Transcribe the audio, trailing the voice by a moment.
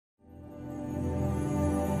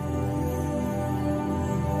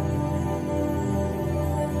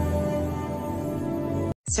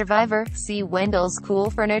Survivor, see Wendell's cool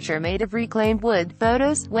furniture made of reclaimed wood.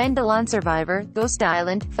 Photos, Wendell on Survivor, Ghost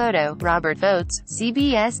Island. Photo, Robert Votes,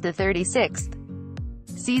 CBS. The 36th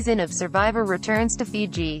season of Survivor returns to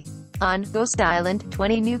Fiji. On Ghost Island,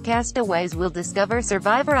 20 new castaways will discover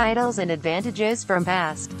Survivor idols and advantages from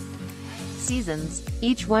past seasons.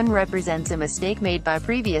 Each one represents a mistake made by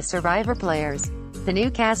previous Survivor players. The new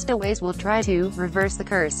castaways will try to reverse the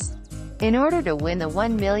curse in order to win the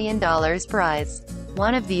 $1 million prize.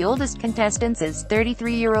 One of the oldest contestants is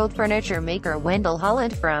 33-year-old furniture maker Wendell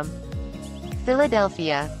Holland from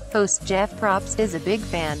Philadelphia. Host Jeff Probst is a big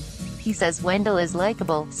fan. He says Wendell is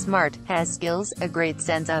likable, smart, has skills, a great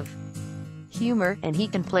sense of humor, and he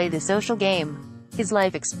can play the social game. His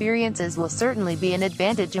life experiences will certainly be an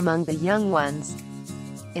advantage among the young ones,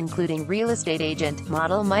 including real estate agent,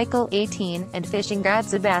 model Michael, 18, and fishing guide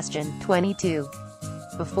Sebastian, 22.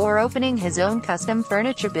 Before opening his own custom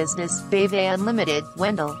furniture business, Bave Unlimited,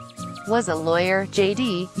 Wendell was a lawyer,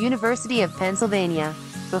 JD, University of Pennsylvania.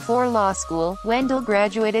 Before law school, Wendell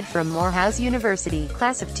graduated from Morehouse University,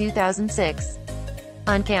 class of 2006.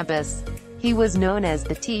 On campus, he was known as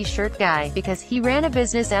the T-shirt guy because he ran a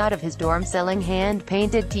business out of his dorm selling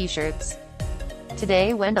hand-painted T-shirts.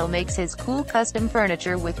 Today Wendell makes his cool custom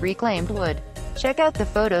furniture with reclaimed wood. Check out the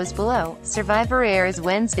photos below. Survivor airs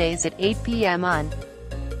Wednesdays at 8 p.m. on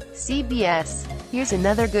CBS. Here's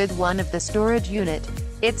another good one of the storage unit.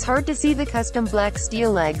 It's hard to see the custom black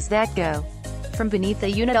steel legs that go from beneath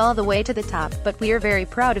the unit all the way to the top, but we are very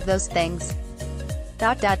proud of those things.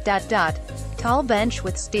 Tall bench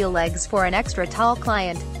with steel legs for an extra tall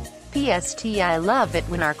client. PST I love it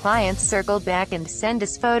when our clients circle back and send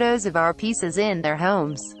us photos of our pieces in their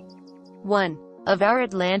homes. One of our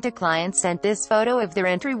Atlanta clients sent this photo of their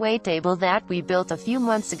entryway table that we built a few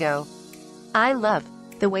months ago. I love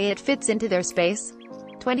the way it fits into their space.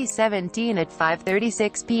 2017 at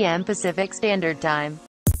 5:36 p.m. Pacific Standard Time.